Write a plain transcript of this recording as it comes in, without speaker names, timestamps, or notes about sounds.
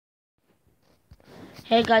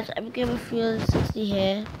Hey guys, I'm Gamer 360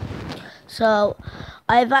 here. So,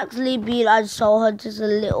 I've actually been on Soul Hunters a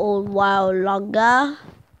little while longer.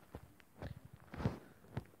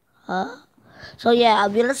 So yeah,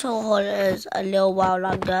 I've been on Soul Hunters a little while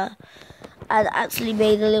longer. And actually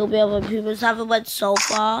made a little bit of improvements. I haven't went so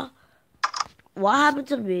far. What happened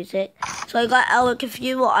to the music? So I got Elwick a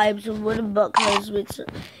few more items and wooden bucklers, which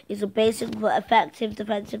is a basic but effective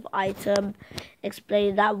defensive item.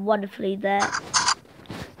 Explaining that wonderfully there.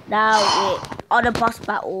 Now we're on a boss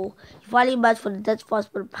battle. You finally emerge from the dense forest,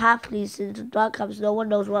 but the path leads into the dark caves. No one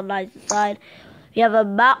knows what lies inside. We have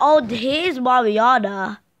a oh, here's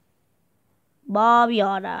Mariana.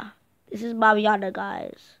 Mariana. This is Mariana,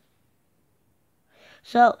 guys.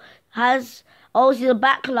 So she's a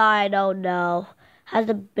backline. Oh no, has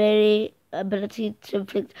the ability to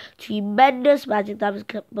inflict tremendous magic damage,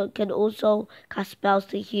 but can also cast spells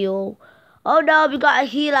to heal. Oh no, we got a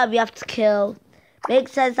healer we have to kill.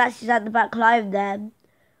 Makes sense that she's at the back line then.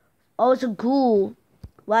 Oh, it's a ghoul.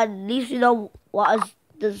 Well, at least we know what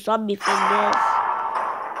the zombie thing is.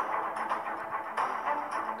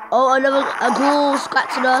 Oh, a ghoul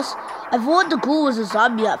scratching us. I thought the ghoul was a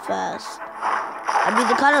zombie at first. I mean,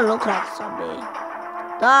 they kind of look like a zombie.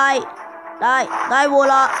 Die,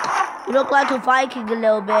 warlock. You look like a Viking a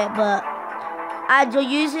little bit, but... And you're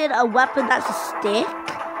using a weapon that's a stick?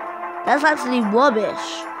 That's actually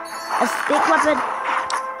rubbish. A stick weapon?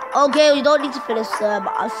 Okay, we don't need to finish them.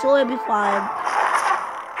 I'm sure it'll be fine.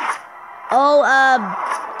 Oh,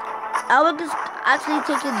 Elwick is actually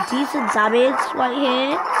taking decent damage right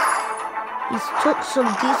here. He's took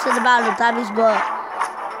some decent amount of damage, but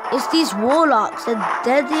it's these warlocks and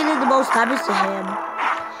they're dealing the most damage to him.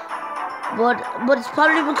 But it's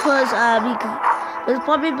probably because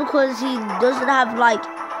he doesn't have like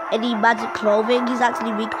any magic clothing. He's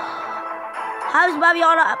actually weak. How's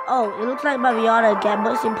Mariana? Oh, it looks like Mariana again,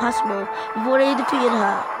 but it's impossible. We've already defeated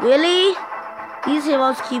her. Really? These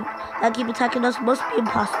heroes that keep attacking us must be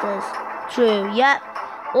imposters. True, yep.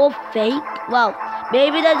 Or fake. Well,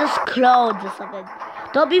 maybe they're just clones or something.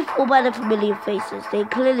 Don't be fooled by the familiar faces. They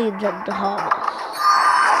clearly intend to harm us.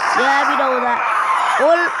 Yeah, we know that.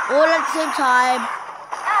 All at the same time.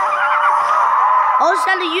 Oh, it's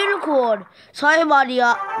a unicorn. Sorry,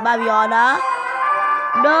 Mariana.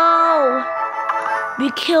 No. We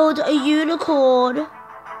killed a unicorn.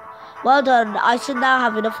 Well done. I should now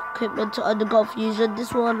have enough equipment to undergo fusion.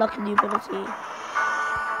 This will unlock a new ability.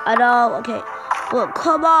 I know. Okay. But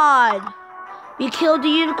come on. We killed the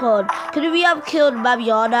unicorn. Could we have killed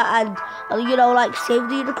Mariana and, like saved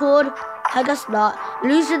the unicorn? I guess not.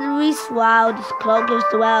 Illusionary Shroud. This cloak gives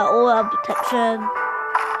the wearer all our protection.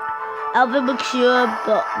 Elven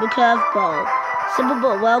McCurve bow. Simple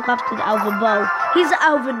but well-crafted elven bow. He's an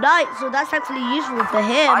elven knight, so that's actually useful for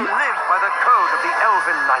him. I live by the code of the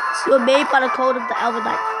elven knights. You're made by the code of the elven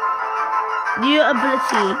knights. New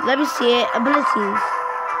ability. Let me see it. Abilities.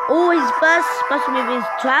 Oh, his first special move is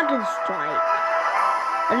Dragon Strike.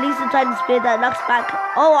 At least the Dragon Spear that knocks back.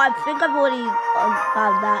 Oh, I think I've already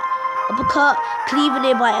found that. Uppercut, cleave a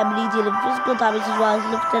nearby enemy, dealing physical damage as well as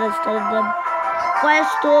lifting and stunning them.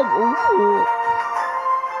 Firestorm. Ooh.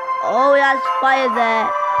 Oh, he has fire there.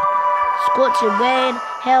 Scorching rain,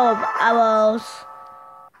 hail of arrows.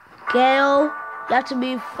 Gale, you have to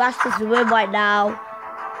move faster to win right now.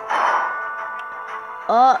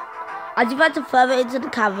 Oh, as you venture further into the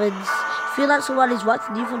caverns, feel like someone is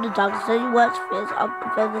watching you from the darkness. Then you watch fierce,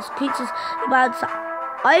 unconfessed creatures about.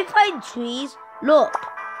 I find trees. Look.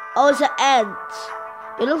 Oh, it's an ant.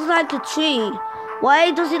 It looks like a tree.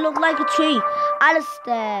 Why does it look like a tree?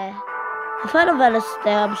 Alistair. I've heard of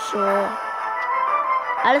Alistair, I'm sure.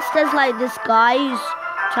 Alistair's like this guy who's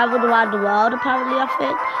traveled around the world, apparently, I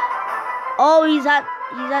think. Oh, he's at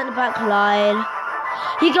the back line.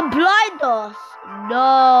 He can blind us.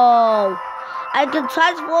 No. I can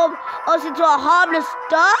transform us into a harmless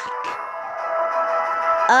duck.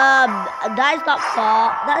 That is not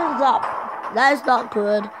far. That is not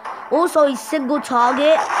good. Also, he's single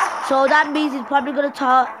target, so that means he's probably gonna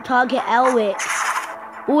target Elwick.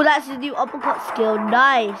 Oh, that's his new uppercut skill.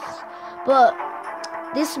 Nice. But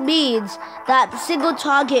this means that the single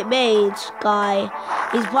target mage guy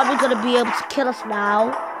is probably going to be able to kill us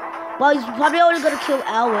now. Well, he's probably only going to kill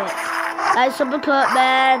Elwick. Nice uppercut,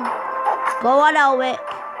 man. Go on, Elwick.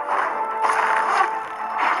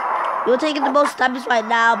 You're taking the most damage right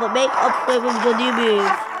now, but make up for it with your new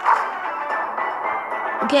move.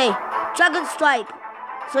 Okay, Dragon Strike.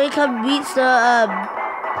 So you can reach the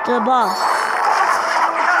boss.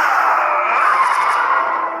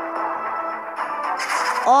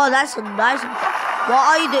 Oh, that's a nice one. What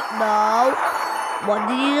are you doing? No. What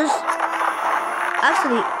did you just...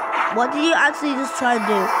 Actually, what did you actually just try to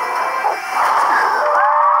do?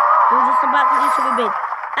 It was just about to do something big.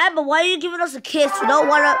 Emma, why are you giving us a kiss? You don't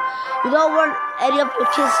want any of your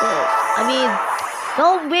kisses. I mean,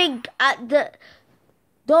 don't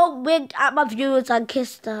wink at my viewers and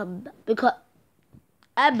kiss them, because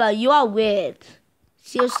Emma, you are weird.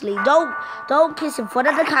 Seriously, don't kiss in front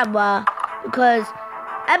of the camera, because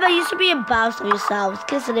Emma, you should be embarrassed of yourselves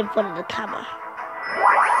kissing in front of the camera.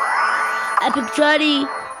 Epic journey,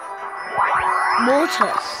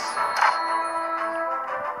 Mortis.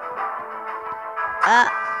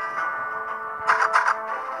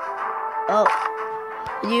 Oh,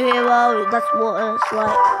 new hero, that's Mortis,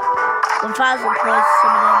 like 1,000 coins,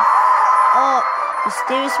 some of them. Oh,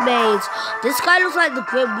 mysterious mage. This guy looks like the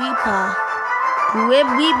Grim Reaper.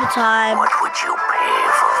 Grim Reaper time. What would you pay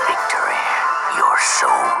for victory? Your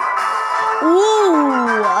soul?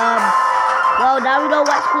 Ooh, well, now we know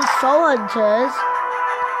what's called soul hunters.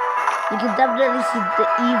 You can definitely see the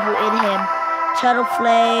evil in him. Eternal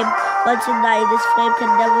flame. Once ignited, this flame can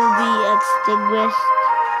never be extinguished.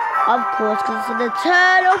 Of course, because it's an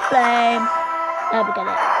eternal flame. There we get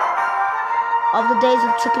it. Of the days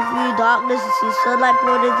of tricky through darkness, you see sunlight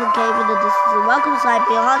pouring into the cave in the distance. And welcome sight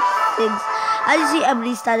for your heart sings. As you see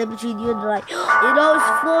Emily standing between you and the light. You know it's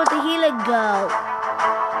for the healing girl.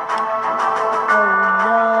 Oh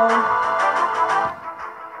no.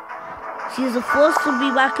 She is a force to be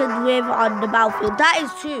reckoned with on the battlefield. That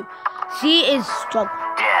is true. She is strong.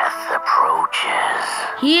 Death approaches.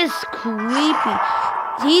 He is creepy.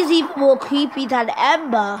 He's even more creepy than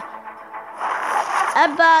Ember.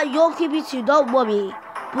 Ember, you're creepy too, don't worry.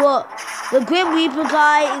 But the Grim Reaper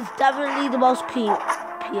guy is definitely the most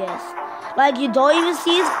creepiest. Like, you don't even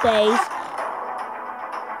see his face.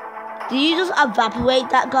 Did you just evaporate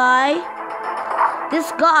that guy?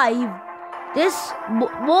 This guy,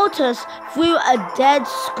 Mortis threw a dead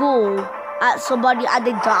skull at somebody and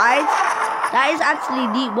they died. That is actually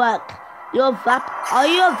neat work. Are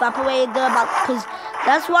you evaporating them? Because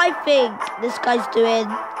that's what I think this guy's doing.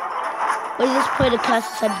 But he just put a curse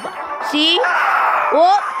in his back. See?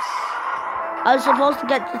 Whoops! I was supposed to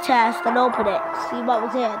get the chest and open it. See what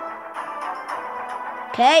was in.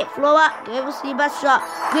 Okay, Flora, give us your best shot.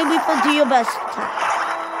 Grim Reaper, do your best.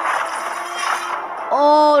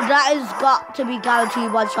 Oh, that has got to be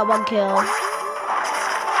guaranteed one shot, one kill.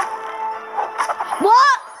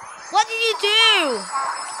 What? What did you do?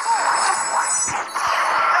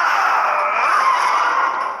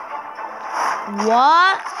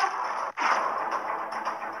 What?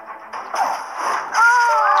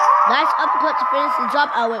 Nice uppercut to finish the job,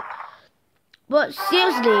 Alec. But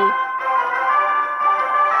seriously,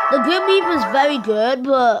 the Grim Reaper is very good,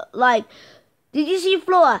 but like, did you see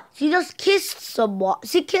Flora? She just kissed someone.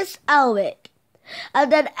 She kissed Elwick. And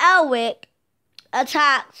then Elwick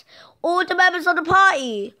attacked all the members of the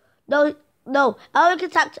party. No, Elwick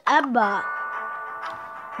attacked Ember.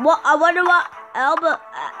 What? I wonder what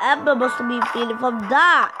Ember must have been feeling from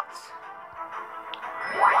that.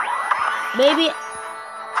 Maybe,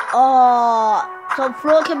 so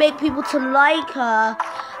Flora can make people to like her.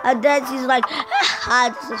 And then she's like,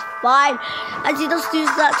 this is fine. And she just does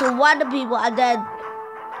that to one of the people and then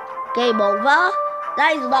game over.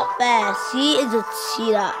 That is not fair. She is a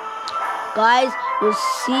cheater. Guys, we'll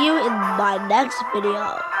see you in my next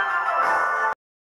video.